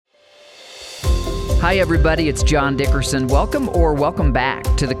Hi, everybody. It's John Dickerson. Welcome back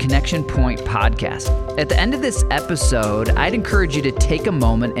to the Connection Point podcast. At the end of this episode, I'd encourage you to take a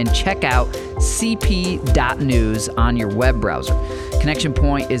moment and check out cp.news on your web browser. Connection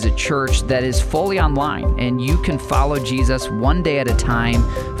Point is a church that is fully online, and you can follow Jesus one day at a time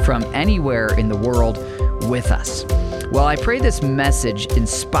from anywhere in the world with us. Well, I pray this message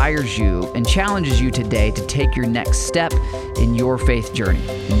inspires you and challenges you today to take your next step in your faith journey.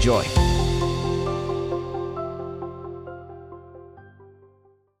 Enjoy.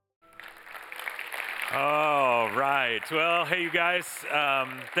 All right. Well, hey, you guys,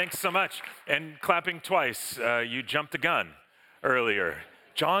 thanks so much. And clapping twice. You jumped the gun earlier.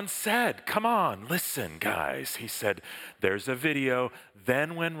 John said, come on, listen, guys. He said, there's a video.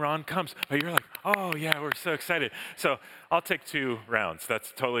 Then when Ron comes, but you're like, oh, yeah, we're so excited. So I'll take 2 rounds.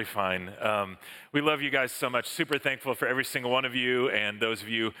 That's totally fine. We love you guys so much. Super thankful for every single one of you and those of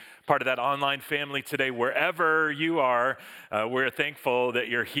you part of that online family today. Wherever you are, we're thankful that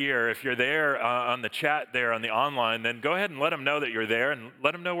you're here. If you're there on the chat there on the online, then go ahead and let them know that you're there and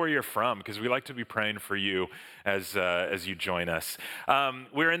let them know where you're from, because we like to be praying for you as you join us.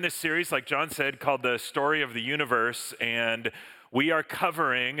 We're in this series, like John said, called The Story of the Universe, and we are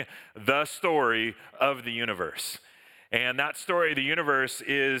covering the story of the universe. And that story of the universe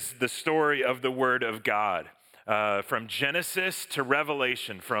is the story of the Word of God. From Genesis to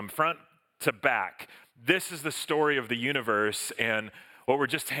Revelation, from front to back, this is the story of the universe. And what we're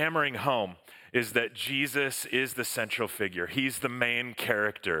just hammering home is that Jesus is the central figure. He's the main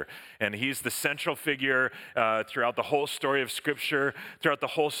character. And he's the central figure throughout the whole story of Scripture, throughout the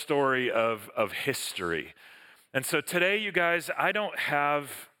whole story of history. And so today, you guys, I don't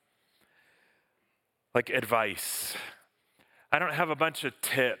have advice. I don't have a bunch of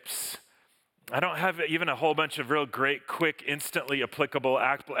tips. I don't have even a whole bunch of real great, quick, instantly applicable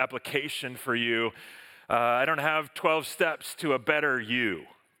application for you. I don't have 12 steps to a better you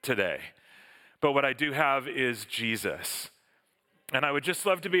today. But what I do have is Jesus. And I would just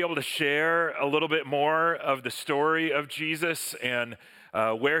love to be able to share a little bit more of the story of Jesus and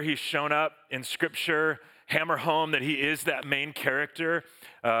where he's shown up in Scripture, hammer home that he is that main character.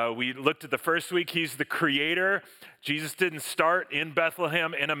 We looked at the first week, he's the creator. Jesus didn't start in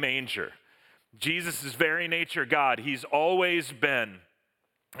Bethlehem in a manger. Jesus is very nature God. He's always been,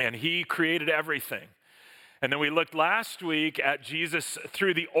 and he created everything. And then we looked last week at Jesus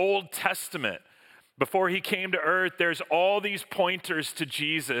through the Old Testament. Before he came to earth, there's all these pointers to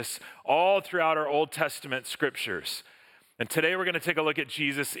Jesus all throughout our Old Testament scriptures. And today we're going to take a look at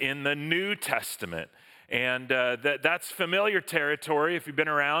Jesus in the New Testament. And that's familiar territory if you've been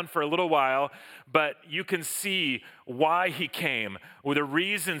around for a little while, but you can see why he came, or the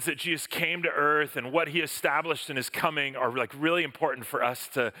reasons that Jesus came to earth and what he established in his coming are really important for us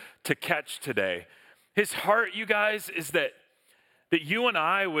to catch today. His heart, you guys, is that you and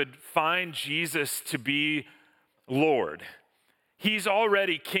I would find Jesus to be Lord. He's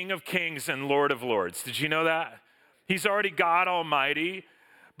already King of Kings and Lord of Lords. Did you know that? He's already God Almighty.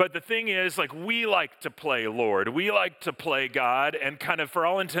 But the thing is, we like to play Lord. We like to play God, and kind of for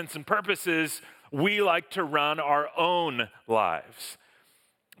all intents and purposes, we like to run our own lives.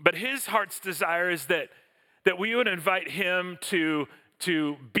 But his heart's desire is that we would invite him to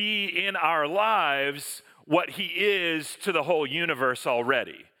be in our lives what he is to the whole universe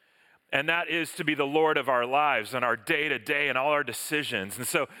already. And that is to be the Lord of our lives and our day-to-day and all our decisions. And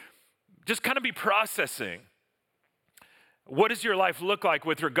so just kind of be processing. What does your life look like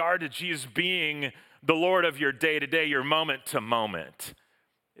with regard to Jesus being the Lord of your day-to-day, your moment-to-moment?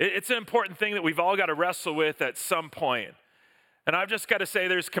 It's an important thing that we've all got to wrestle with at some point. And I've just got to say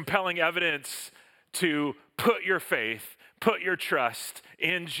there's compelling evidence to put your faith, put your trust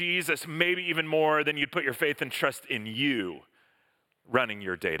in Jesus, maybe even more than you'd put your faith and trust in you running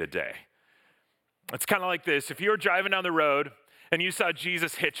your day-to-day. It's kind of like this. If you were driving down the road and you saw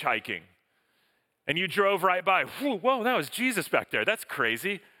Jesus hitchhiking, and you drove right by, whoa, that was Jesus back there. That's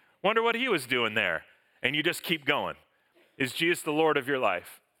crazy. Wonder what he was doing there. And you just keep going. Is Jesus the Lord of your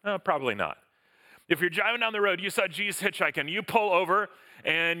life? Probably not. If you're driving down the road, you saw Jesus hitchhiking, you pull over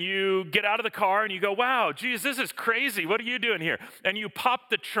and you get out of the car and you go, wow, Jesus, this is crazy. What are you doing here? And you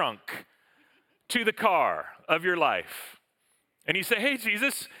pop the trunk to the car of your life. And you say, hey,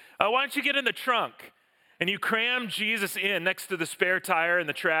 Jesus, why don't you get in the trunk? And you cram Jesus in next to the spare tire in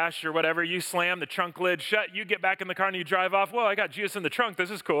the trash or whatever. You slam the trunk lid shut. You get back in the car and you drive off. Well, I got Jesus in the trunk. This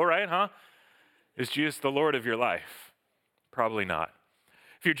is cool, right? Huh? Is Jesus the Lord of your life? Probably not.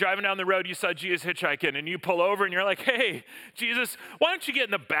 If you're driving down the road, you saw Jesus hitchhiking, and you pull over and you're like, hey, Jesus, why don't you get in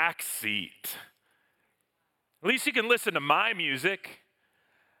the back seat? At least you can listen to my music.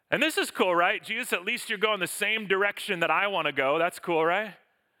 And this is cool, right? Jesus, at least you're going the same direction that I want to go. That's cool, right?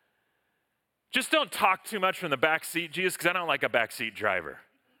 Just don't talk too much from the back seat, Jesus, because I don't like a backseat driver.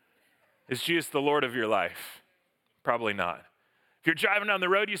 Is Jesus the Lord of your life? Probably not. If you're driving down the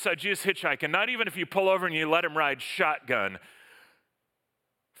road, you saw Jesus hitchhiking, not even if you pull over and you let him ride shotgun.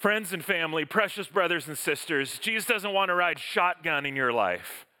 Friends and family, precious brothers and sisters, Jesus doesn't want to ride shotgun in your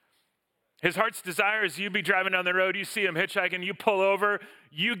life. His heart's desire is you be driving down the road, you see him hitchhiking, you pull over,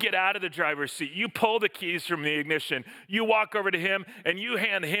 you get out of the driver's seat, you pull the keys from the ignition, you walk over to him and you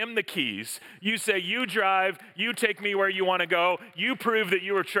hand him the keys. You say, you drive, you take me where you want to go, you prove that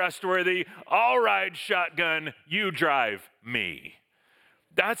you are trustworthy, I'll ride shotgun, you drive me.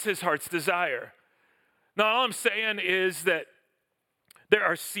 That's his heart's desire. Now, all I'm saying is that there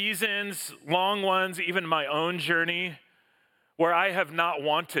are seasons, long ones, even my own journey, where I have not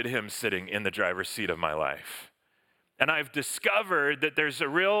wanted him sitting in the driver's seat of my life. And I've discovered that there's a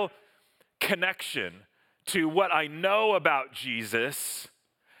real connection to what I know about Jesus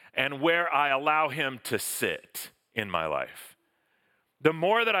and where I allow him to sit in my life. The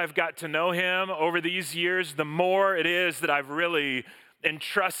more that I've got to know him over these years, the more it is that I've really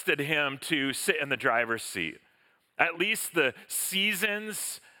entrusted him to sit in the driver's seat. At least the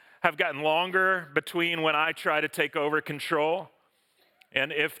seasons have gotten longer between when I try to take over control.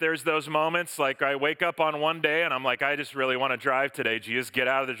 And if there's those moments, like I wake up on one day and I'm like, I just really want to drive today, Jesus, get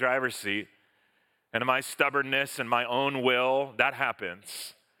out of the driver's seat. And my stubbornness and my own will, that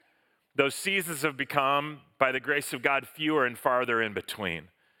happens. Those seasons have become, by the grace of God, fewer and farther in between.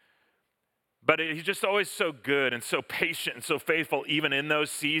 But he's just always so good and so patient and so faithful, even in those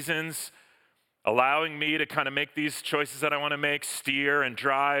seasons, allowing me to kind of make these choices that I want to make, steer and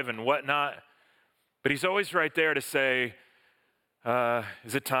drive and whatnot. But he's always right there to say,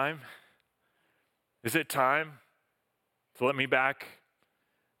 is it time? Is it time to let me back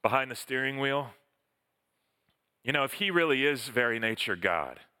behind the steering wheel? You know, if he really is very nature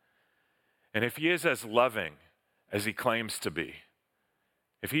God, and if he is as loving as he claims to be,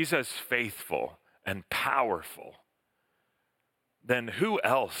 if he's as faithful and powerful, then who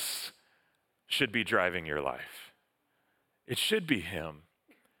else should be driving your life? It should be him.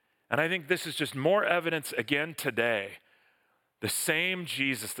 And I think this is just more evidence again today. The same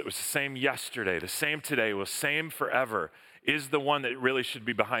Jesus that was the same yesterday, the same today, was same forever, is the one that really should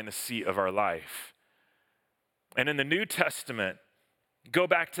be behind the seat of our life. And in the New Testament, go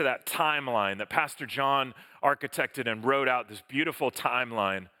back to that timeline that Pastor John architected and wrote out, this beautiful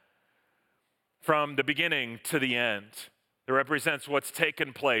timeline from the beginning to the end. It represents what's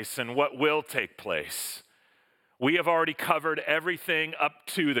taken place and what will take place. We have already covered everything up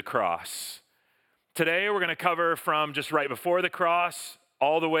to the cross. Today, we're going to cover from just right before the cross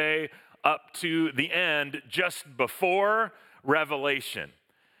all the way up to the end, just before Revelation.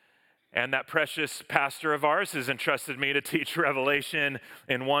 And that precious pastor of ours has entrusted me to teach Revelation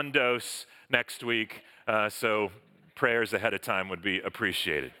in one dose next week, so prayers ahead of time would be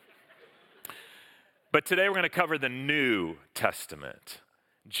appreciated. But today we're going to cover the New Testament,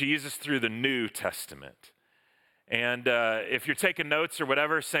 Jesus through the New Testament. And if you're taking notes or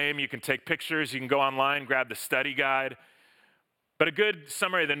whatever, same, you can take pictures, you can go online, grab the study guide. But a good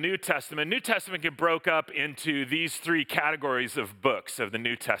summary of the New Testament get broke up into these three categories of books of the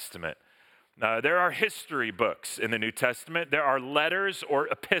New Testament. There are history books in the New Testament. There are letters or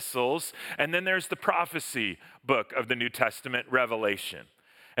epistles. And then there's the prophecy book of the New Testament, Revelation.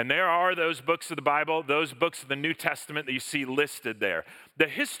 And there are those books of the Bible, those books of the New Testament that you see listed there. The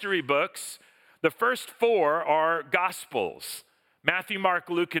history books, the first four are Gospels, Matthew, Mark,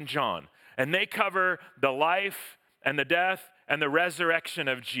 Luke, and John. And they cover the life and the death and the resurrection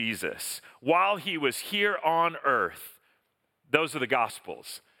of Jesus while he was here on earth. Those are the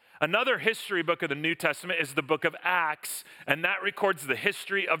Gospels. Another history book of the New Testament is the book of Acts, and that records the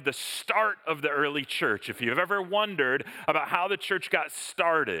history of the start of the early church. If you've ever wondered about how the church got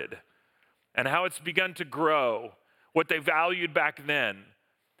started and how it's begun to grow, what they valued back then,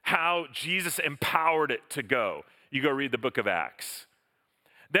 how Jesus empowered it to go, you go read the book of Acts.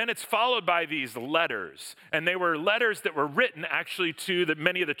 Then it's followed by these letters, and they were letters that were written actually to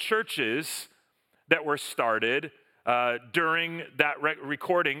many of the churches that were started during that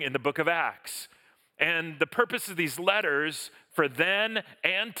recording in the book of Acts. And the purpose of these letters for then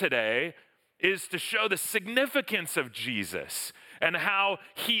and today is to show the significance of Jesus and how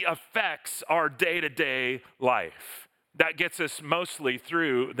he affects our day-to-day life. That gets us mostly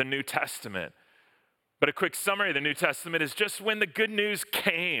through the New Testament. But a quick summary of the New Testament is just when the good news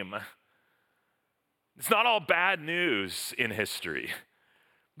came. It's not all bad news in history.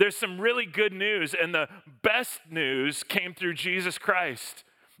 There's some really good news, and the best news came through Jesus Christ.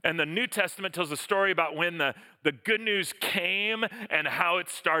 And the New Testament tells a story about when the good news came and how it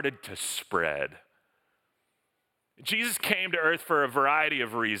started to spread. Jesus came to earth for a variety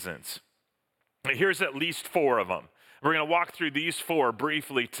of reasons. Here's at least 4 of them. We're going to walk through these 4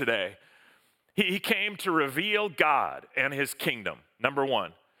 briefly today. He came to reveal God and his kingdom, number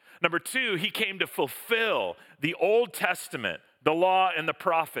 1. Number 2, he came to fulfill the Old Testament, the law and the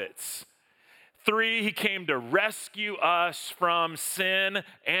prophets. 3, he came to rescue us from sin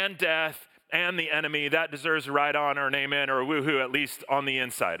and death and the enemy. That deserves a right on or an amen or a woohoo, at least on the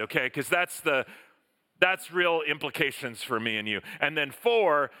inside, okay? Because that's real implications for me and you. And then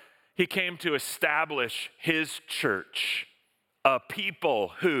 4, he came to establish his church, a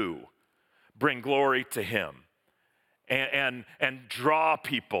people who bring glory to him and draw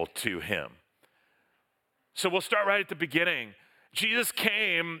people to him. So we'll start right at the beginning. Jesus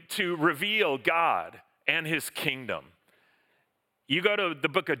came to reveal God and his kingdom. You go to the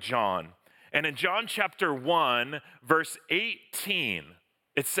book of John, and in John chapter 1, verse 18,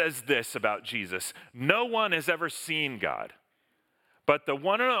 it says this about Jesus: "No one has ever seen God, but the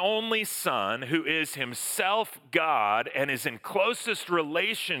one and only Son, who is himself God and is in closest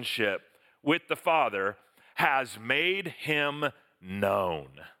relationship with the Father, has made him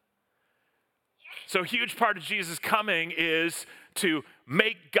known." So a huge part of Jesus coming is to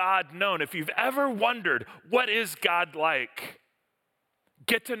make God known. If you've ever wondered, what is God like?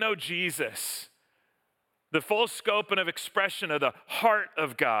 Get to know Jesus. The full scope and of expression of the heart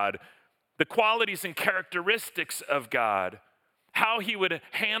of God, the qualities and characteristics of God, how he would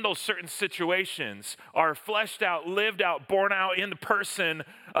handle certain situations are fleshed out, lived out, born out in the person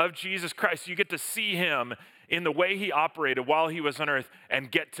of Jesus Christ. You get to see him in the way he operated while he was on earth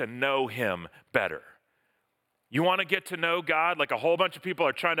and get to know him better. You want to get to know God like a whole bunch of people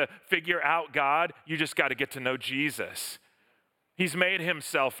are trying to figure out God? You just got to get to know Jesus. He's made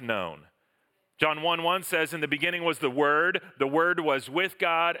himself known. John 1:1 says, "In the beginning was the Word was with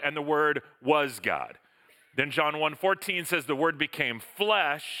God, and the Word was God." Then John 1:14 says, "The Word became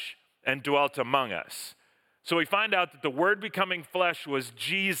flesh and dwelt among us." So we find out that the Word becoming flesh was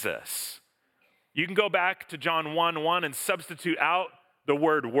Jesus. You can go back to John 1:1 and substitute out the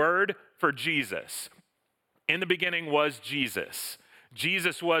word for Jesus. In the beginning was Jesus.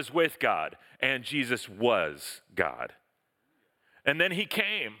 Jesus was with God, and Jesus was God. And then he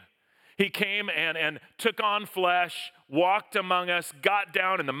came. He came and took on flesh, walked among us, got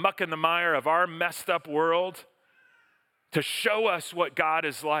down in the muck and the mire of our messed up world to show us what God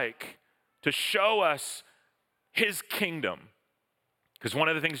is like, to show us his kingdom. Because one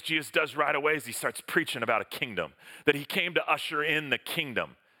of the things Jesus does right away is he starts preaching about a kingdom, that he came to usher in the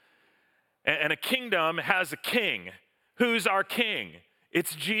kingdom. And a kingdom has a king. Who's our king?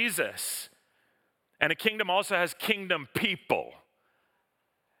 It's Jesus. And a kingdom also has kingdom people.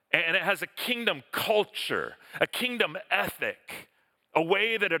 And it has a kingdom culture, a kingdom ethic, a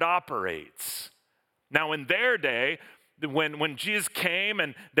way that it operates. Now, in their day, when Jesus came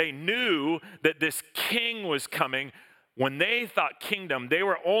and they knew that this king was coming, when they thought kingdom, they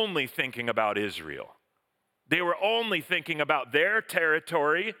were only thinking about Israel. They were only thinking about their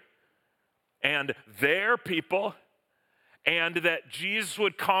territory and their people, and that Jesus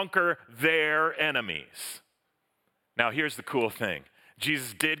would conquer their enemies. Now, here's the cool thing.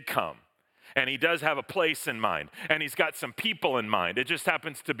 Jesus did come, and he does have a place in mind, and he's got some people in mind. It just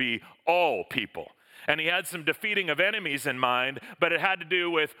happens to be all people. And he had some defeating of enemies in mind, but it had to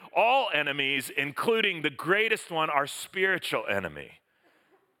do with all enemies, including the greatest one, our spiritual enemy.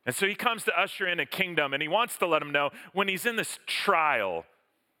 And so he comes to usher in a kingdom, and he wants to let them know when he's in this trial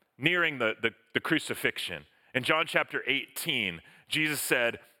nearing the crucifixion. In John chapter 18, Jesus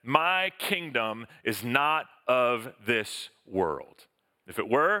said, "My kingdom is not of this world. If it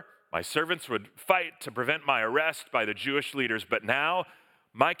were, my servants would fight to prevent my arrest by the Jewish leaders, but now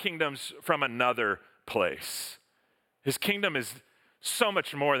my kingdom's from another place." His kingdom is so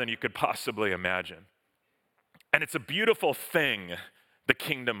much more than you could possibly imagine. And it's a beautiful thing, the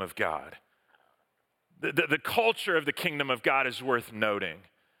kingdom of God. The culture of the kingdom of God is worth noting.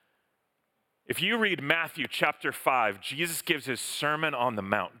 If you read Matthew chapter 5, Jesus gives his Sermon on the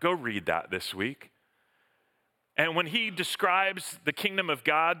Mount. Go read that this week. And when he describes the kingdom of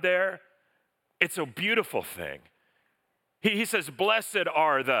God there, it's a beautiful thing. He says, blessed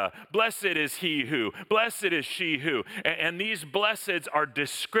is he who, blessed is she who. And these blesseds are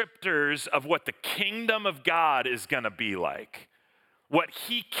descriptors of what the kingdom of God is going to be like, what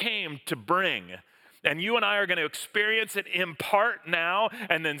he came to bring. And you and I are going to experience it in part now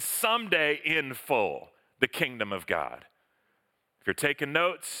and then someday in full, the kingdom of God. If you're taking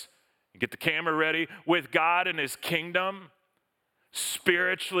notes, you get the camera ready. With God and his kingdom,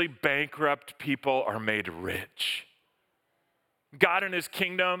 Spiritually bankrupt people are made rich. God and his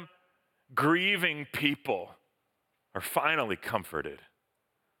kingdom, grieving people are finally comforted.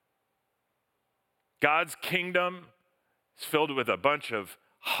 God's kingdom is filled with a bunch of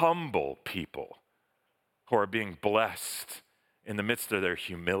humble people who are being blessed in the midst of their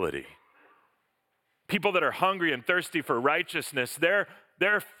humility. People that are hungry and thirsty for righteousness, they're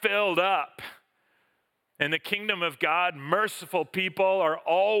filled up. In the kingdom of God, merciful people are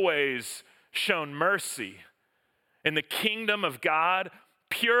always shown mercy. In the kingdom of God,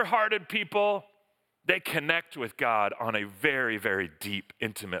 pure-hearted people, they connect with God on a very, very deep,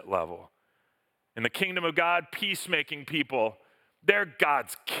 intimate level. In the kingdom of God, peacemaking people, they're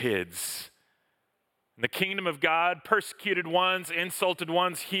God's kids. In the kingdom of God, persecuted ones, insulted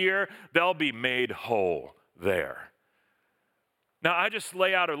ones here, they'll be made whole there. Now, I just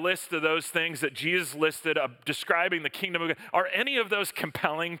lay out a list of those things that Jesus listed describing the kingdom of God. Are any of those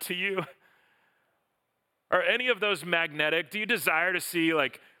compelling to you? Are any of those magnetic? Do you desire to see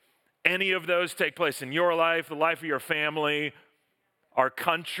any of those take place in your life, the life of your family, our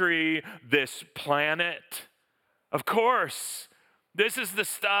country, this planet? Of course. This is the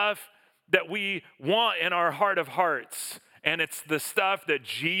stuff that we want in our heart of hearts. And it's the stuff that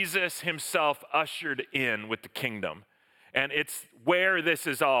Jesus himself ushered in with the kingdom. And it's where this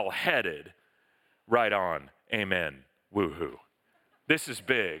is all headed. Right on. Amen. Woohoo. This is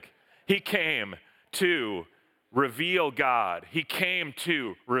big. He came to reveal God. He came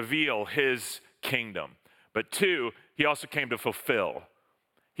to reveal his kingdom. But two, he also came to fulfill.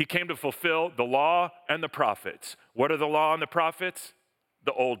 He came to fulfill the law and the prophets. What are the law and the prophets?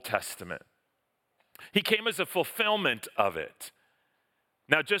 The Old Testament. He came as a fulfillment of it.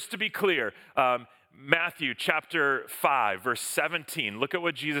 Now, just to be clear, Matthew chapter 5, verse 17, look at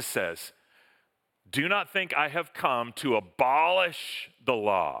what Jesus says. Do not think I have come to abolish the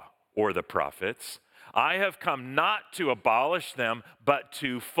law or the prophets. I have come not to abolish them, but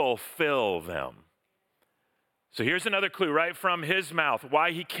to fulfill them. So here's another clue right from his mouth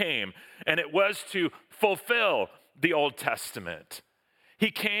why he came. And it was to fulfill the Old Testament.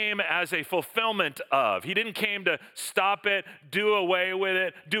 He came as a fulfillment of. He didn't came to stop it, do away with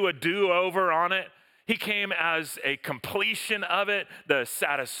it, do a do-over on it. He came as a completion of it, the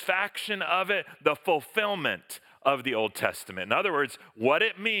satisfaction of it, the fulfillment of the Old Testament. In other words, what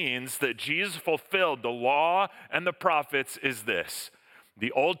it means that Jesus fulfilled the law and the prophets is this.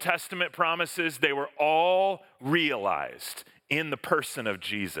 The Old Testament promises, they were all realized in the person of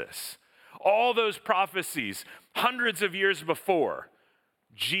Jesus. All those prophecies, hundreds of years before,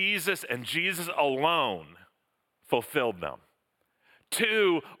 Jesus and Jesus alone fulfilled them.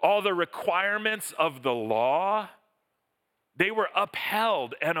 Two, all the requirements of the law, they were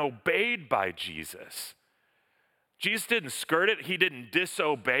upheld and obeyed by Jesus. Jesus didn't skirt it. He didn't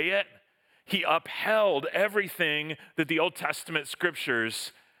disobey it. He upheld everything that the Old Testament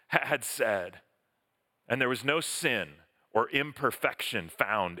scriptures had said. And there was no sin or imperfection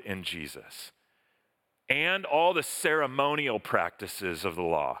found in Jesus. And all the ceremonial practices of the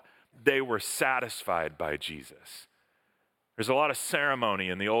law, they were satisfied by Jesus. There's a lot of ceremony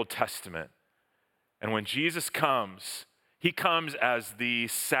in the Old Testament. And when Jesus comes, he comes as the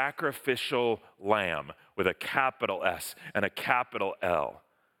sacrificial lamb with a capital S and a capital L.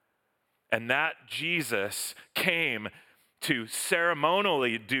 And that Jesus came to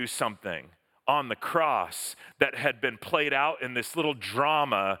ceremonially do something on the cross that had been played out in this little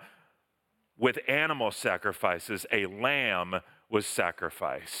drama with animal sacrifices. A lamb was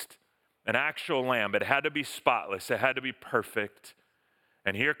sacrificed. An actual lamb. It had to be spotless. It had to be perfect.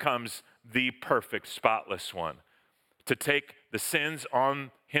 And here comes the perfect, spotless one to take the sins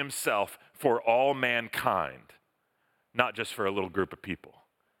on himself for all mankind, not just for a little group of people.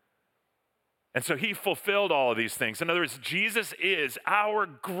 And so he fulfilled all of these things. In other words, Jesus is our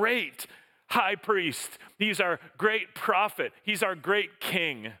great high priest. He's our great prophet. He's our great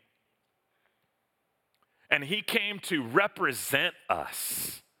king. And he came to represent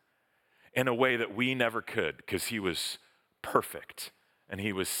us in a way that we never could because he was perfect and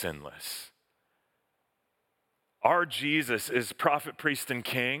he was sinless. Our Jesus is prophet, priest, and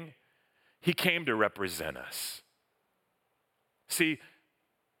king. He came to represent us. See,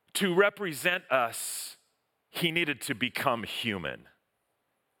 to represent us, he needed to become human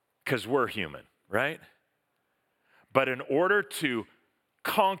because we're human, right? But in order to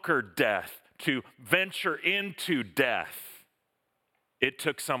conquer death, to venture into death, it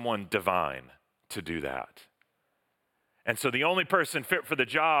took someone divine to do that. And so the only person fit for the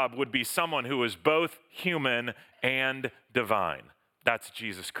job would be someone who was both human and divine. That's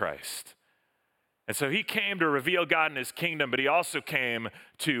Jesus Christ. And so he came to reveal God and his kingdom, but he also came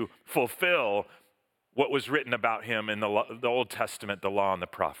to fulfill what was written about him in the Old Testament, the law and the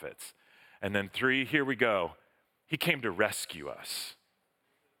prophets. And then 3, here we go. He came to rescue us.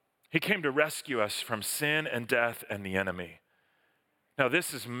 He came to rescue us from sin and death and the enemy. Now,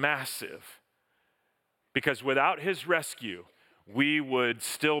 this is massive because without his rescue, we would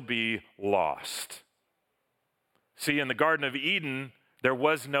still be lost. See, in the Garden of Eden, there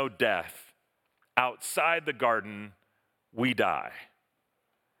was no death. Outside the garden, we die.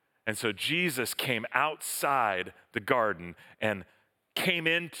 And so Jesus came outside the garden and came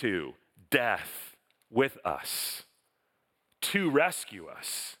into death with us to rescue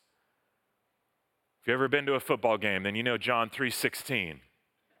us. If you've ever been to a football game, then you know John 3:16.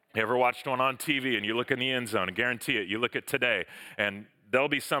 You ever watched one on TV and you look in the end zone, and guarantee it, you look at today, and there'll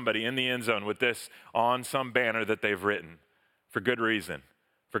be somebody in the end zone with this on some banner that they've written for good reason.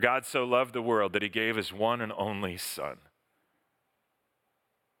 For God so loved the world that he gave his one and only son.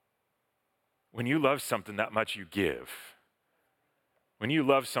 When you love something that much, you give. When you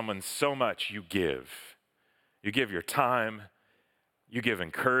love someone so much, you give. You give your time. You give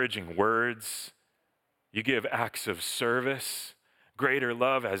encouraging words. You give acts of service. Greater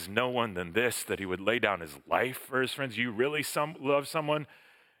love has no one than this, that he would lay down his life for his friends. You really love someone,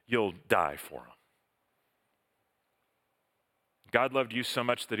 you'll die for them. God loved you so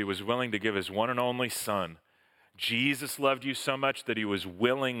much that he was willing to give his one and only son. Jesus loved you so much that he was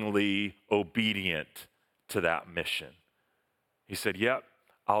willingly obedient to that mission. He said, yep,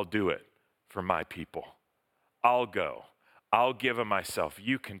 I'll do it for my people. I'll go. I'll give of myself.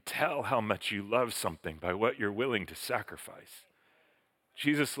 You can tell how much you love something by what you're willing to sacrifice.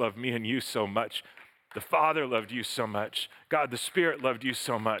 Jesus loved me and you so much. The Father loved you so much. God, the Spirit loved you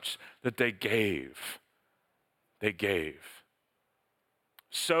so much that they gave. They gave.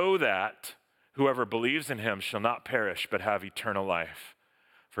 So that whoever believes in him shall not perish but have eternal life.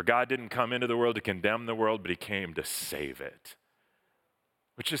 For God didn't come into the world to condemn the world, but he came to save it.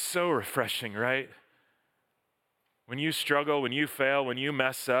 Which is so refreshing, right? When you struggle, when you fail, when you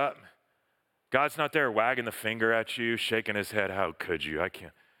mess up, God's not there wagging the finger at you, shaking his head, how could you? I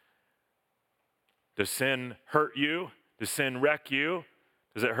can't. Does sin hurt you? Does sin wreck you?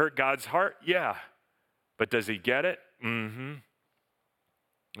 Does it hurt God's heart? Yeah. But does he get it? Mm-hmm.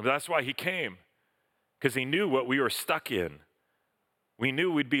 That's why he came, because he knew what we were stuck in. We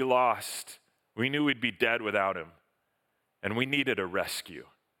knew we'd be lost. We knew we'd be dead without him, and we needed a rescue.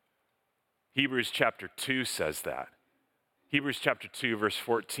 Hebrews chapter 2 says that. Hebrews chapter 2, verse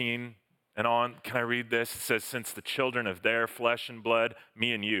 14 and on. Can I read this? It says, since the children of their flesh and blood,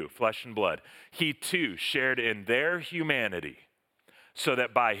 me and you, flesh and blood, he too shared in their humanity, so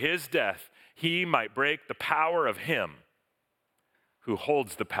that by his death he might break the power of him who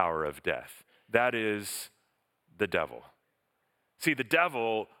holds the power of death. That is the devil. See, the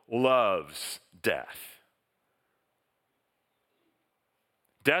devil loves death.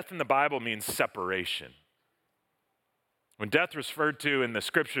 Death in the Bible means separation. When death is referred to in the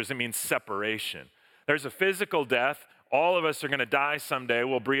scriptures, it means separation. There's a physical death. All of us are going to die someday.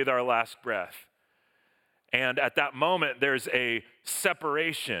 We'll breathe our last breath. And at that moment, there's a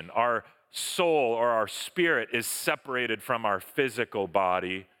separation. Our soul or our spirit is separated from our physical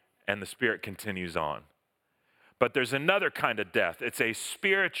body, and the spirit continues on. But there's another kind of death. It's a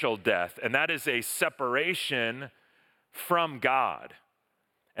spiritual death, and that is a separation from God.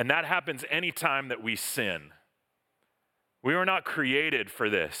 And that happens anytime that we sin. We were not created for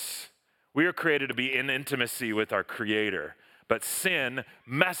this. We are created to be in intimacy with our Creator. But sin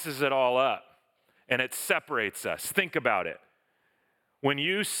messes it all up, and it separates us. Think about it. When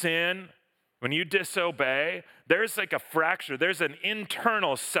you sin, when you disobey, there's like a fracture. There's an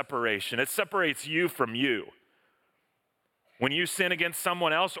internal separation. It separates you from you. When you sin against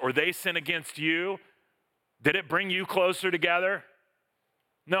someone else or they sin against you, did it bring you closer together?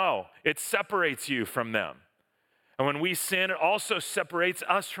 No, it separates you from them. And when we sin, it also separates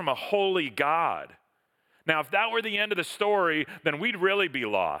us from a holy God. Now, if that were the end of the story, then we'd really be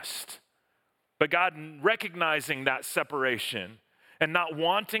lost. But God, recognizing that separation and not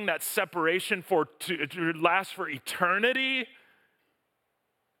wanting that separation to last for eternity,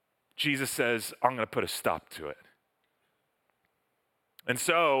 Jesus says, I'm going to put a stop to it. And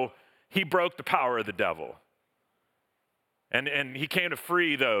so he broke the power of the devil. And he came to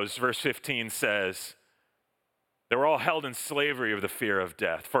free those, verse 15 says. They were all held in slavery of the fear of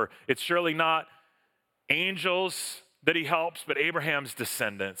death. For it's surely not angels that he helps, but Abraham's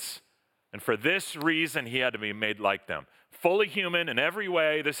descendants. And for this reason, he had to be made like them. Fully human in every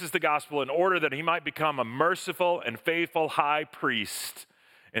way, this is the gospel, in order that he might become a merciful and faithful high priest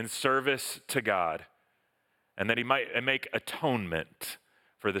in service to God, and that he might make atonement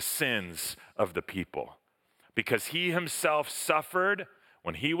for the sins of the people. Because he himself suffered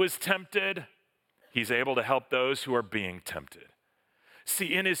when he was tempted, he's able to help those who are being tempted.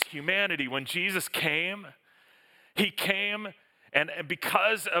 See, in his humanity, when Jesus came, he came, and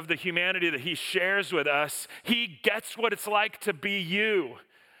because of the humanity that he shares with us, he gets what it's like to be you.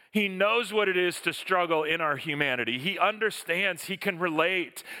 He knows what it is to struggle in our humanity. He understands, he can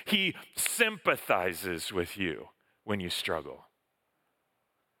relate, he sympathizes with you when you struggle.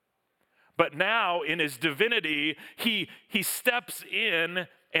 But now, in his divinity, he steps in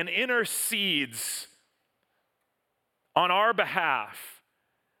and intercedes on our behalf.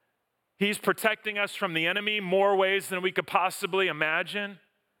 He's protecting us from the enemy more ways than we could possibly imagine.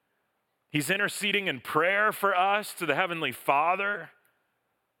 He's interceding in prayer for us to the Heavenly Father.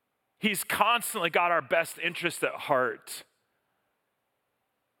 He's constantly got our best interest at heart.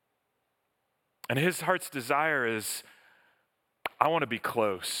 And his heart's desire is, I want to be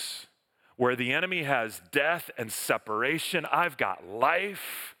close. Where the enemy has death and separation, I've got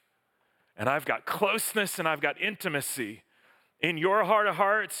life, and I've got closeness, and I've got intimacy in your heart of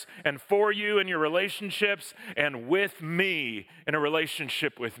hearts, and for you in your relationships, and with me in a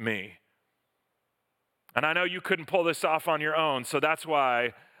relationship with me. And I know you couldn't pull this off on your own, so that's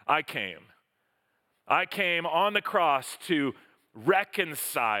why I came. I came on the cross to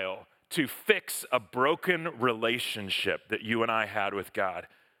reconcile, to fix a broken relationship that you and I had with God.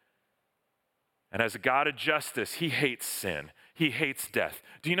 And as a God of justice, he hates sin. He hates death.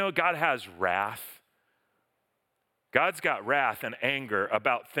 Do you know God has wrath? God's got wrath and anger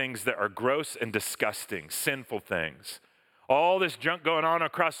about things that are gross and disgusting, sinful things. All this junk going on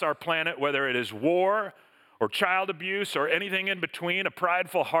across our planet, whether it is war or child abuse or anything in between, a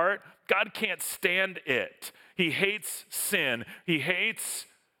prideful heart, God can't stand it. He hates sin. He hates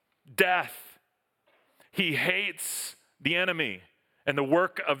death. He hates the enemy and the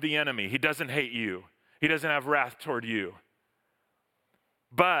work of the enemy. He doesn't hate you. He doesn't have wrath toward you.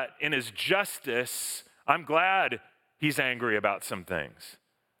 But in his justice, I'm glad he's angry about some things.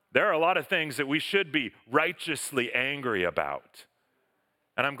 There are a lot of things that we should be righteously angry about.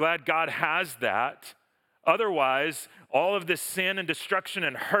 And I'm glad God has that. Otherwise, all of this sin and destruction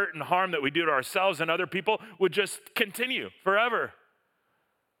and hurt and harm that we do to ourselves and other people would just continue forever.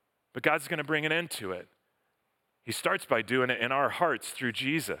 But God's going to bring an end to it. He starts by doing it in our hearts through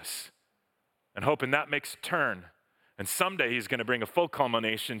Jesus and hoping that makes a turn. And someday he's going to bring a full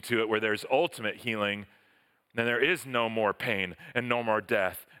culmination to it where there's ultimate healing. Then there is no more pain and no more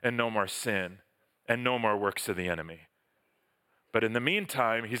death and no more sin and no more works of the enemy. But in the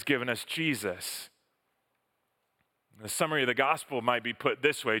meantime, he's given us Jesus. The summary of the gospel might be put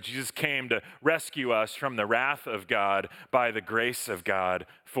this way: Jesus came to rescue us from the wrath of God by the grace of God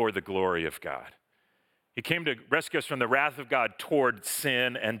for the glory of God. He came to rescue us from the wrath of God toward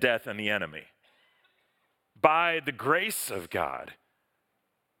sin and death and the enemy. By the grace of God.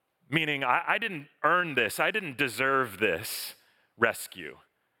 Meaning, I didn't earn this. I didn't deserve this rescue.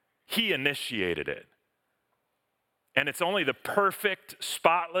 He initiated it. And it's only the perfect,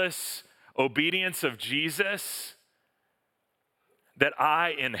 spotless obedience of Jesus that I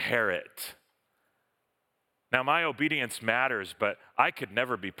inherit. Now, my obedience matters, but I could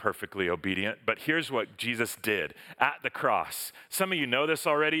never be perfectly obedient. But here's what Jesus did at the cross. Some of you know this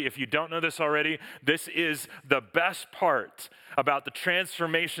already. If you don't know this already, this is the best part about the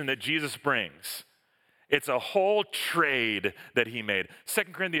transformation that Jesus brings. It's a whole trade that he made. 2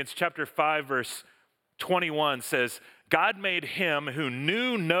 Corinthians chapter 5, verse 21 says, God made him who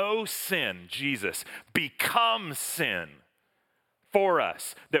knew no sin, Jesus, become sin for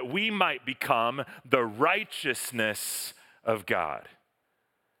us, that we might become the righteousness of God.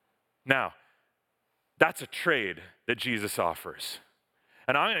 Now, that's a trade that Jesus offers.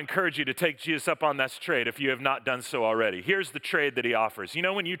 And I'm going to encourage you to take Jesus up on that trade if you have not done so already. Here's the trade that he offers. You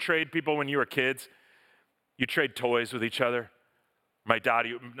know when you trade people when you were kids? You trade toys with each other. My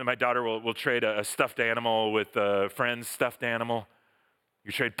daughter will trade a stuffed animal with a friend's stuffed animal.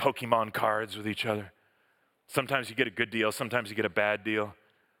 You trade Pokemon cards with each other. Sometimes you get a good deal, sometimes you get a bad deal.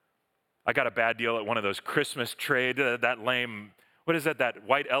 I got a bad deal at one of those Christmas trade, that lame, what is that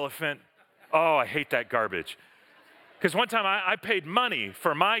white elephant? Oh, I hate that garbage. Because one time I paid money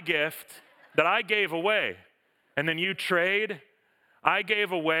for my gift that I gave away. And then you trade, I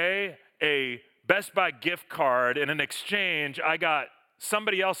gave away a Best Buy gift card, and in exchange, I got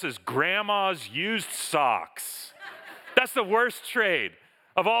somebody else's grandma's used socks. That's the worst trade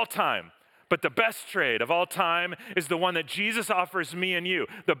of all time. But the best trade of all time is the one that Jesus offers me and you.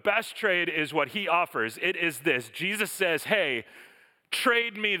 The best trade is what he offers. It is this. Jesus says, hey,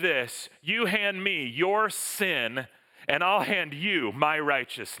 Trade me this. You hand me your sin, and I'll hand you my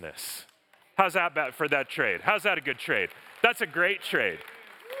righteousness. How's that for that trade? How's that a good trade? That's a great trade.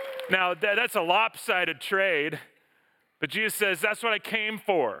 Now, that's a lopsided trade, but Jesus says, that's what I came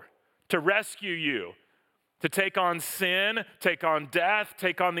for, to rescue you, to take on sin, take on death,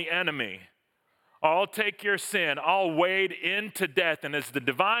 take on the enemy. I'll take your sin, I'll wade into death, and as the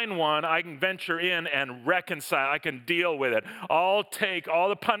divine one, I can venture in and reconcile, I can deal with it. I'll take all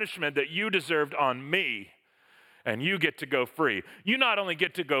the punishment that you deserved on me, and you get to go free. You not only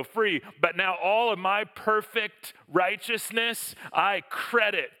get to go free, but now all of my perfect righteousness, I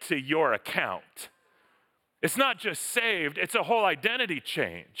credit to your account. It's not just saved, it's a whole identity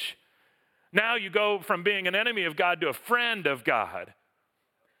change. Now you go from being an enemy of God to a friend of God.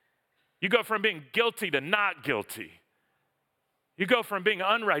 You go from being guilty to not guilty. You go from being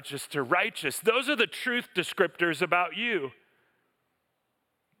unrighteous to righteous. Those are the truth descriptors about you.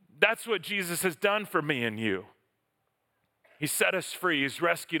 That's what Jesus has done for me and you. He set us free. He's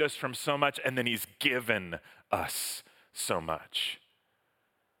rescued us from so much, and then he's given us so much.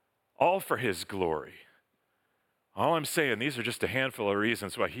 All for his glory. All I'm saying, these are just a handful of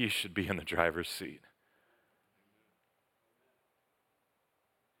reasons why he should be in the driver's seat.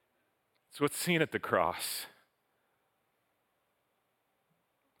 It's what's seen at the cross.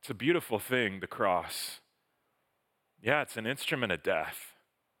 It's a beautiful thing, the cross. Yeah, it's an instrument of death.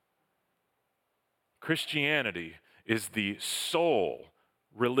 Christianity is the sole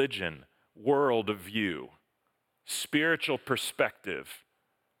religion, worldview, spiritual perspective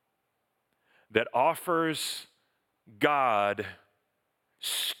that offers God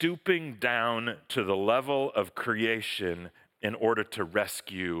stooping down to the level of creation in order to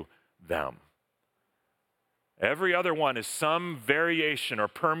rescue them. Every other one is some variation or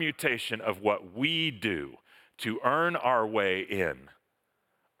permutation of what we do to earn our way in,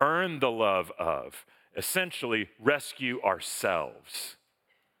 earn the love of, essentially rescue ourselves.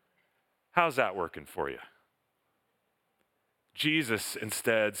 How's that working for you? Jesus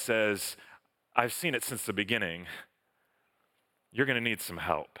instead says, I've seen it since the beginning. You're going to need some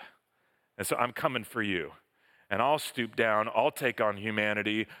help. And so I'm coming for you. And I'll stoop down, I'll take on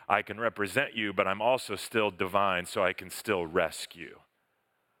humanity, I can represent you, but I'm also still divine, so I can still rescue.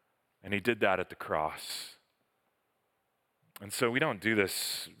 And he did that at the cross. And so we don't do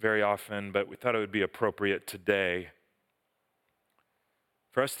this very often, but we thought it would be appropriate today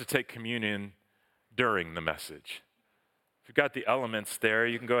for us to take communion during the message. If you've got the elements there,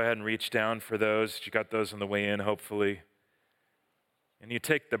 you can go ahead and reach down for those. You got those on the way in, hopefully. And you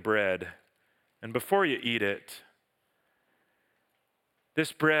take the bread. And before you eat it,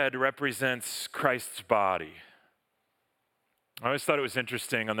 this bread represents Christ's body. I always thought it was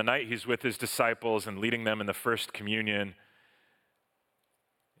interesting. On the night he's with his disciples and leading them in the first communion,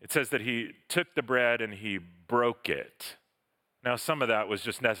 it says that he took the bread and he broke it. Now, some of that was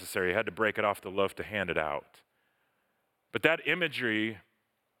just necessary. He had to break it off the loaf to hand it out. But that imagery,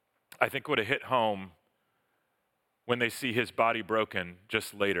 I think, would have hit home when they see his body broken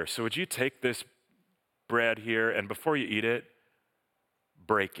just later. So would you take this bread here, and before you eat it,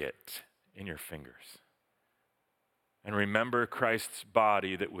 break it in your fingers. And remember Christ's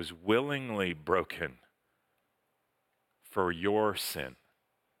body that was willingly broken for your sin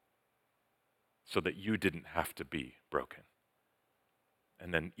so that you didn't have to be broken.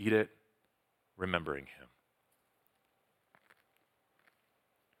 And then eat it remembering him.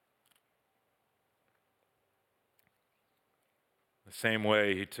 The same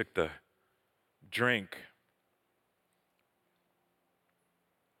way he took the drink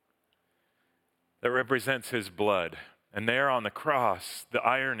that represents his blood. And there on the cross, the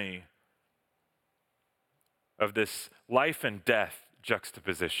irony of this life and death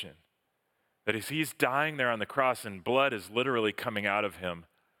juxtaposition. That as he's dying there on the cross and blood is literally coming out of him,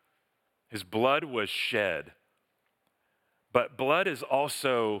 his blood was shed. But blood is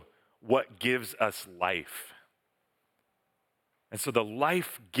also what gives us life. And so the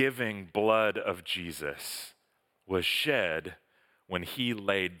life-giving blood of Jesus was shed when he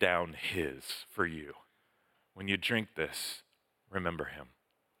laid down his for you. When you drink this, remember him.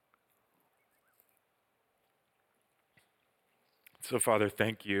 So, Father,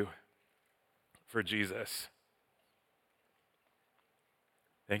 thank you for Jesus.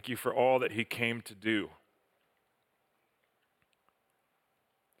 Thank you for all that he came to do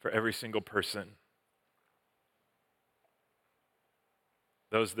for every single person.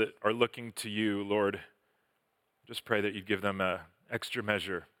 Those that are looking to you, Lord, just pray that you'd give them an extra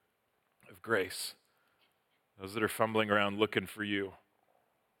measure of grace. Those that are fumbling around looking for you,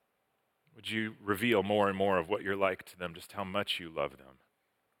 would Would you reveal more and more of what you're like to them, just how much you love them?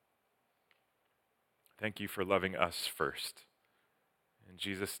 Thank you for loving us first. In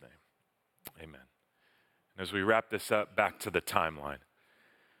Jesus' name, amen. And as we wrap this up, back to the timeline.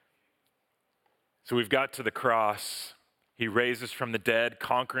 So we've got to the cross. He raises from the dead,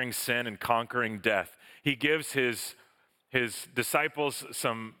 conquering sin and conquering death. He gives his disciples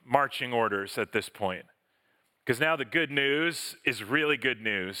some marching orders at this point. Because now the good news is really good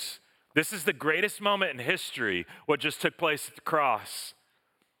news. This is the greatest moment in history, what just took place at the cross.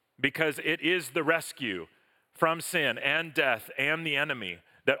 Because it is the rescue from sin and death and the enemy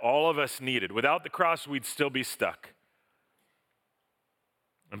that all of us needed. Without the cross, we'd still be stuck.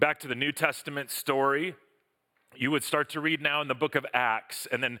 And back to the New Testament story, you would start to read now in the book of Acts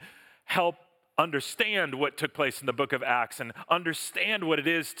and then help understand what took place in the book of Acts and understand what it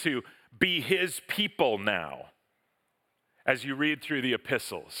is to be his people now as you read through the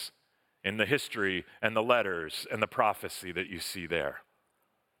epistles in the history and the letters and the prophecy that you see there.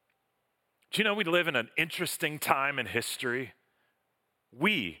 Do you know we live in an interesting time in history?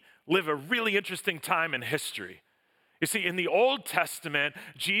 We live a really interesting time in history. You see, in the Old Testament,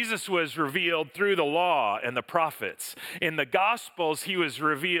 Jesus was revealed through the law and the prophets. In the Gospels, he was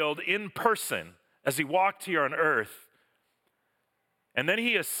revealed in person as he walked here on earth. And then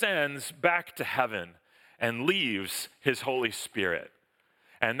he ascends back to heaven and leaves his Holy Spirit.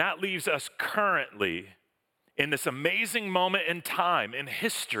 And that leaves us currently in this amazing moment in time, in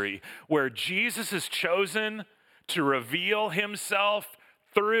history, where Jesus has chosen to reveal himself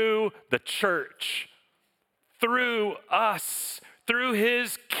through the church, through us, through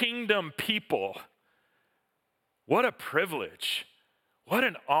his kingdom people. What a privilege. What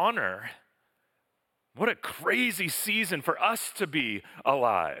an honor. What a crazy season for us to be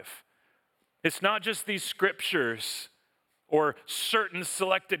alive. It's not just these scriptures or certain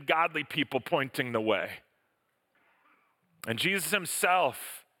selected godly people pointing the way. And Jesus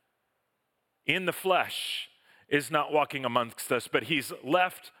himself, in the flesh, is not walking amongst us, but he's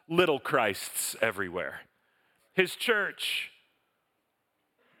left little Christs everywhere. His church,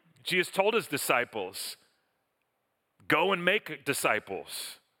 Jesus told his disciples, go and make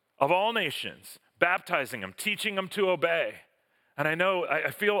disciples of all nations, baptizing them, teaching them to obey. And I know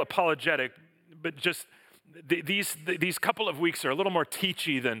I feel apologetic, but just these couple of weeks are a little more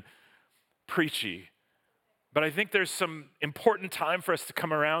teachy than preachy. But I think there's some important time for us to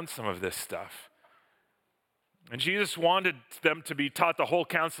come around some of this stuff. And Jesus wanted them to be taught the whole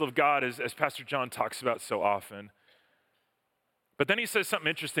counsel of God, as Pastor John talks about so often. But then he says something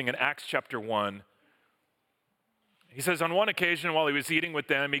interesting in Acts chapter 1. He says, on one occasion while he was eating with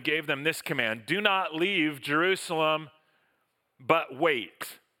them, he gave them this command: do not leave Jerusalem, but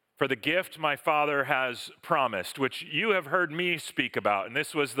wait for the gift my Father has promised, which you have heard me speak about. And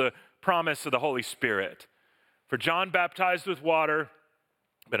this was the promise of the Holy Spirit. For John baptized with water,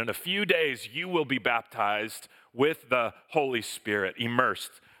 but in a few days you will be baptized with the Holy Spirit,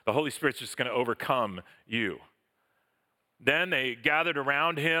 immersed. The Holy Spirit's just going to overcome you. Then they gathered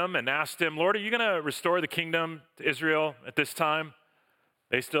around him and asked him, Lord, are you going to restore the kingdom to Israel at this time?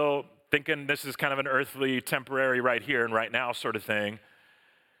 They still thinking this is kind of an earthly, temporary, right here and right now sort of thing.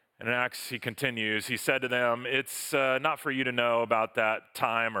 And in Acts, he continues, he said to them, it's not for you to know about that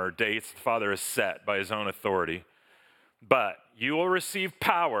time or dates the Father has set by his own authority, but you will receive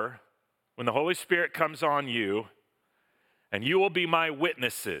power when the Holy Spirit comes on you, and you will be my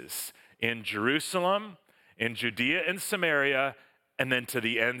witnesses in Jerusalem, in Judea and Samaria, and then to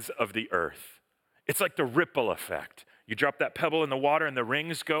the ends of the earth. It's like the ripple effect. You drop that pebble in the water and the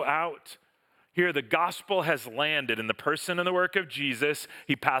rings go out. Here, the gospel has landed in the person and the work of Jesus.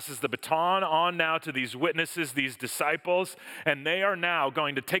 He passes the baton on now to these witnesses, these disciples, and they are now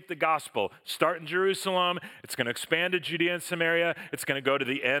going to take the gospel, start in Jerusalem, it's going to expand to Judea and Samaria, it's going to go to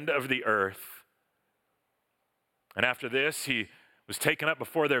the end of the earth. And after this, he was taken up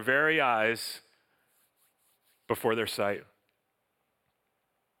before their very eyes, before their sight.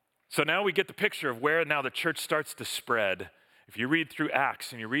 So now we get the picture of where now the church starts to spread. If you read through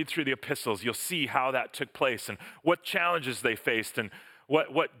Acts and you read through the epistles, you'll see how that took place and what challenges they faced and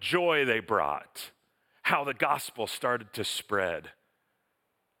what joy they brought, how the gospel started to spread.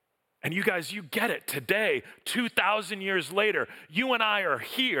 And you guys, you get it today, 2,000 years later, you and I are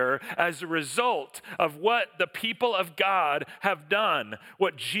here as a result of what the people of God have done,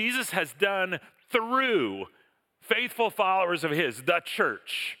 what Jesus has done through faithful followers of his, the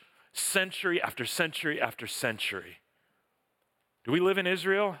church, century after century after century. Do we live in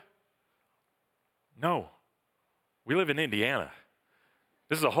Israel? No. We live in Indiana.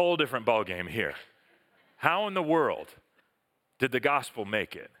 This is a whole different ballgame here. How in the world did the gospel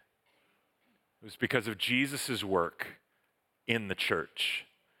make it? It was because of Jesus' work in the church.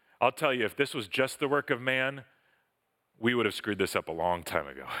 I'll tell you, if this was just the work of man, we would have screwed this up a long time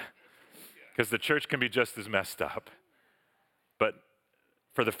ago. Because the church can be just as messed up. But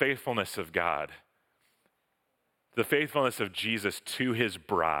for the faithfulness of God, the faithfulness of Jesus to his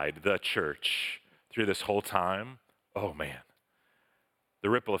bride, the church, through this whole time, oh man, the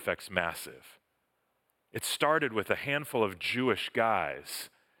ripple effect's massive. It started with a handful of Jewish guys,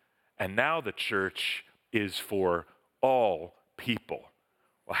 and now the church is for all people.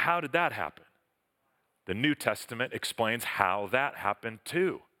 Well, how did that happen? The New Testament explains how that happened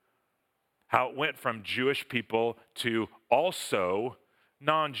too. How it went from Jewish people to also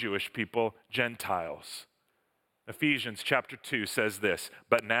non-Jewish people, Gentiles. Ephesians chapter 2 says this,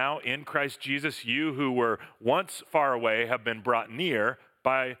 "But now in Christ Jesus, you who were once far away have been brought near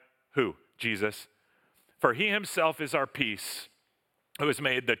by" who? Jesus. "For he himself is our peace, who has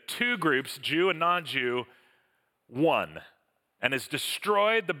made the two groups, Jew and non-Jew, one, and has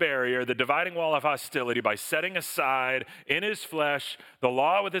destroyed the barrier, the dividing wall of hostility, by setting aside in his flesh the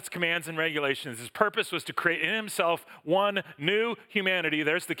law with its commands and regulations. His purpose was to create in himself one new humanity,"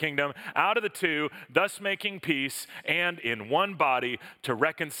 there's the kingdom, "out of the two, thus making peace, and in one body to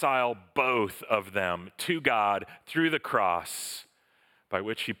reconcile both of them to God through the cross, by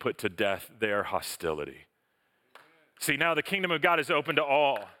which he put to death their hostility." See, now the kingdom of God is open to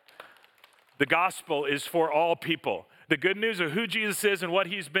all. The gospel is for all people. The good news of who Jesus is and what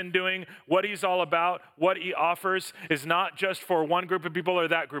he's been doing, what he's all about, what he offers is not just for one group of people or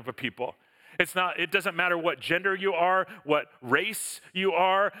that group of people. It doesn't matter what gender you are, what race you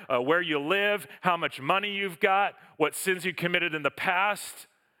are, where you live, how much money you've got, what sins you committed in the past,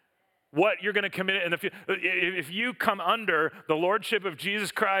 what you're going to commit in the future. If you come under the lordship of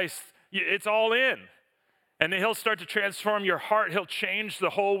Jesus Christ, it's all in. And then he'll start to transform your heart. He'll change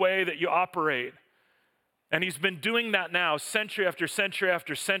the whole way that you operate. And he's been doing that now century after century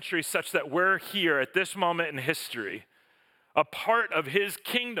after century, such that we're here at this moment in history, a part of his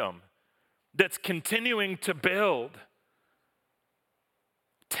kingdom that's continuing to build.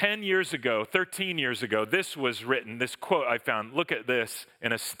 13 years ago, this was written, this quote I found. Look at this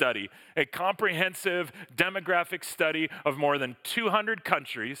in a study. A comprehensive demographic study of more than 200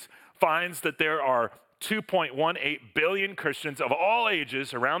 countries finds that there are 2.18 billion Christians of all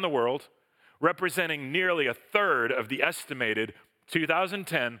ages around the world, representing nearly a third of the estimated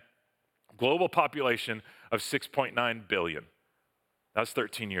 2010 global population of 6.9 billion. That's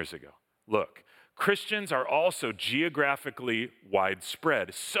 13 years ago. Look, Christians are also geographically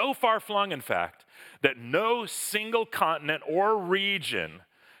widespread, so far-flung, in fact, that no single continent or region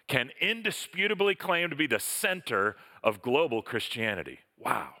can indisputably claim to be the center of global Christianity.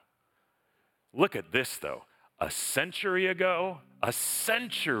 Wow. Look at this, though. A century ago,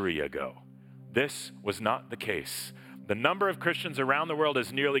 this was not the case. The number of Christians around the world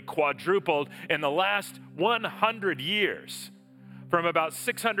has nearly quadrupled in the last 100 years, from about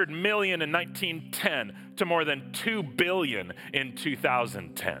 600 million in 1910 to more than 2 billion in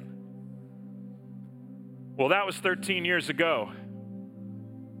 2010. Well, that was 13 years ago.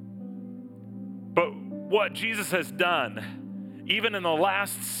 But what Jesus has done, even in the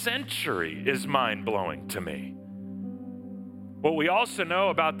last century, is mind-blowing to me. What we also know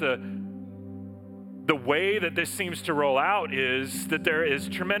about the way that this seems to roll out is that there is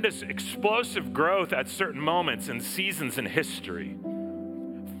tremendous explosive growth at certain moments and seasons in history,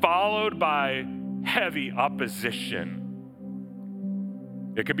 followed by heavy opposition.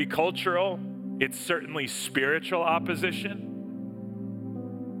 It could be cultural, it's certainly spiritual opposition,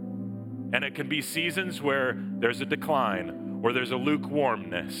 and it can be seasons where there's a decline, where there's a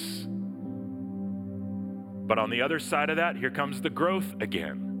lukewarmness. But on the other side of that, here comes the growth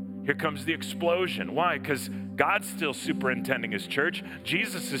again. Here comes the explosion. Why? Because God's still superintending his church.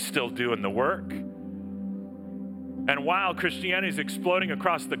 Jesus is still doing the work. And while Christianity is exploding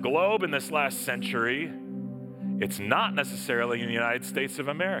across the globe in this last century, it's not necessarily in the United States of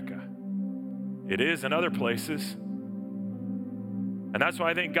America. It is in other places. And that's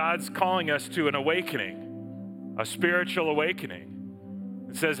why I think God's calling us to an awakening, a spiritual awakening.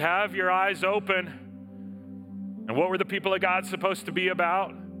 It says, have your eyes open. And what were the people of God supposed to be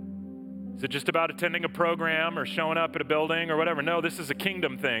about? Is it just about attending a program or showing up at a building or whatever? No, this is a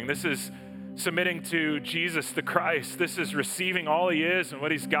kingdom thing. This is submitting to Jesus the Christ. This is receiving all he is and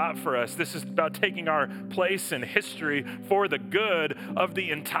what he's got for us. This is about taking our place in history for the good of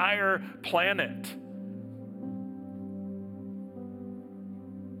the entire planet.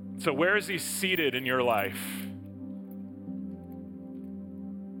 So where is he seated in your life?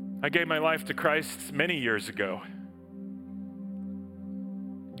 I gave my life to Christ many years ago.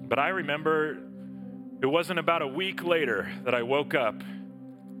 But I remember It wasn't about a week later that I woke up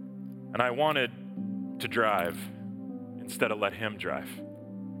and I wanted to drive instead of let him drive.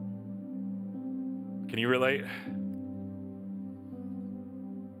 Can you relate?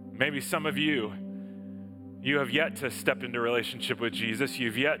 Maybe some of you have yet to step into a relationship with Jesus.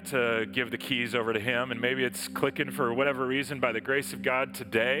 You've yet to give the keys over to him, and maybe it's clicking for whatever reason. By the grace of God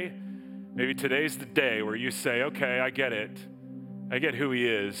today, maybe today's the day where you say, okay, I get it. I get who he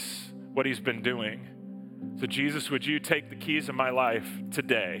is, what he's been doing. So Jesus, would you take the keys of my life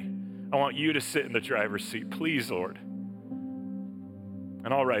today? I want you to sit in the driver's seat, please, Lord.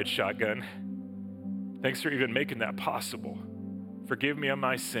 And all right, shotgun. Thanks for even making that possible. Forgive me of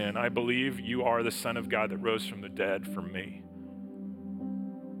my sin. I believe you are the Son of God that rose from the dead for me.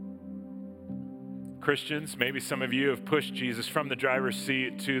 Christians, maybe some of you have pushed Jesus from the driver's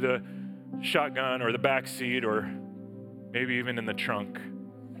seat to the shotgun or the back seat or maybe even in the trunk.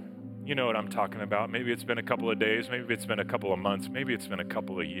 You know what I'm talking about. Maybe it's been a couple of days. Maybe it's been a couple of months. Maybe it's been a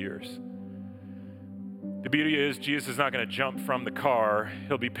couple of years. The beauty is Jesus is not going to jump from the car.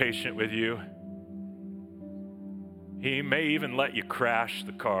 He'll be patient with you. He may even let you crash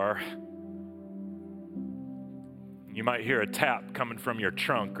the car. You might hear a tap coming from your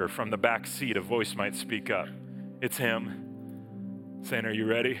trunk or from the back seat. A voice might speak up. It's him saying, are you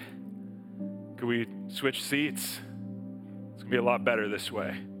ready? Could we switch seats? It's going to be a lot better this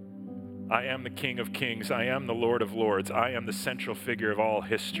way. I am the King of Kings. I am the Lord of Lords. I am the central figure of all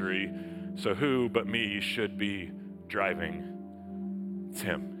history. So who but me should be driving? It's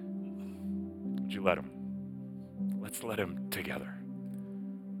him. Would you let him? Let's let him together.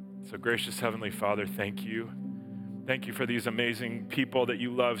 So gracious Heavenly Father, thank you. Thank you for these amazing people that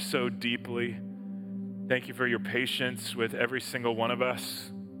you love so deeply. Thank you for your patience with every single one of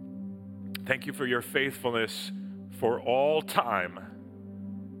us. Thank you for your faithfulness for all time.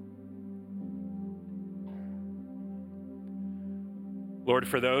 Lord,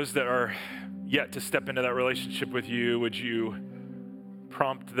 for those that are yet to step into that relationship with you, would you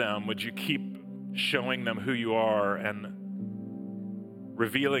prompt them? Would you keep showing them who you are and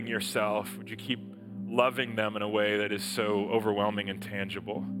revealing yourself? Would you keep loving them in a way that is so overwhelming and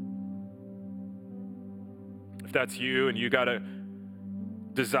tangible? If that's you and you got a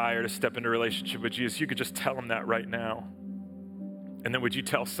desire to step into a relationship with Jesus, you could just tell them that right now. And then would you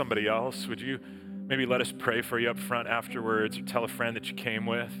tell somebody else? Would you maybe let us pray for you up front afterwards, or tell a friend that you came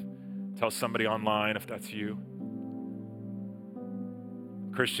with? Tell somebody online if that's you.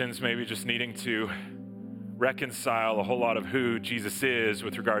 Christians maybe just needing to reconcile a whole lot of who Jesus is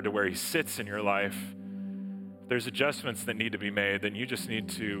with regard to where he sits in your life. If there's adjustments that need to be made, then you just need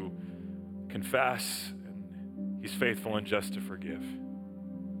to confess, and he's faithful and just to forgive.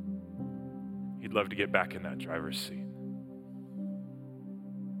 He'd love to get back in that driver's seat.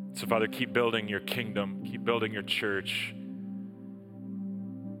 So Father, keep building your kingdom, keep building your church.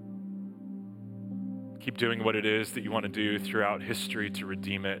 Keep doing what it is that you want to do throughout history to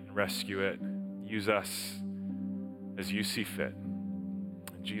redeem it and rescue it. Use us as you see fit.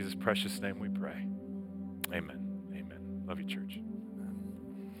 In Jesus' precious name we pray. Amen. Amen. Love you, church.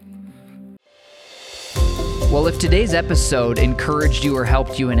 Well, if today's episode encouraged you or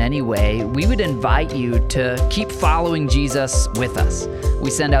helped you in any way, we would invite you to keep following Jesus with us. We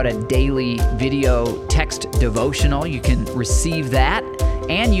send out a daily video text devotional. You can receive that,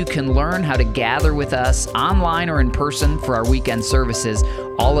 and you can learn how to gather with us online or in person for our weekend services.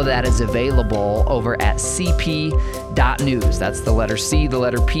 All of that is available over at cp.news. That's the letter C, the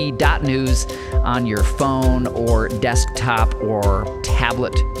letter P.news on your phone or desktop or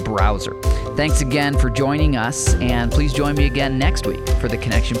tablet browser. Thanks again for joining us, and please join me again next week for the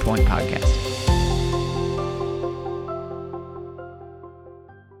Connection Point Podcast.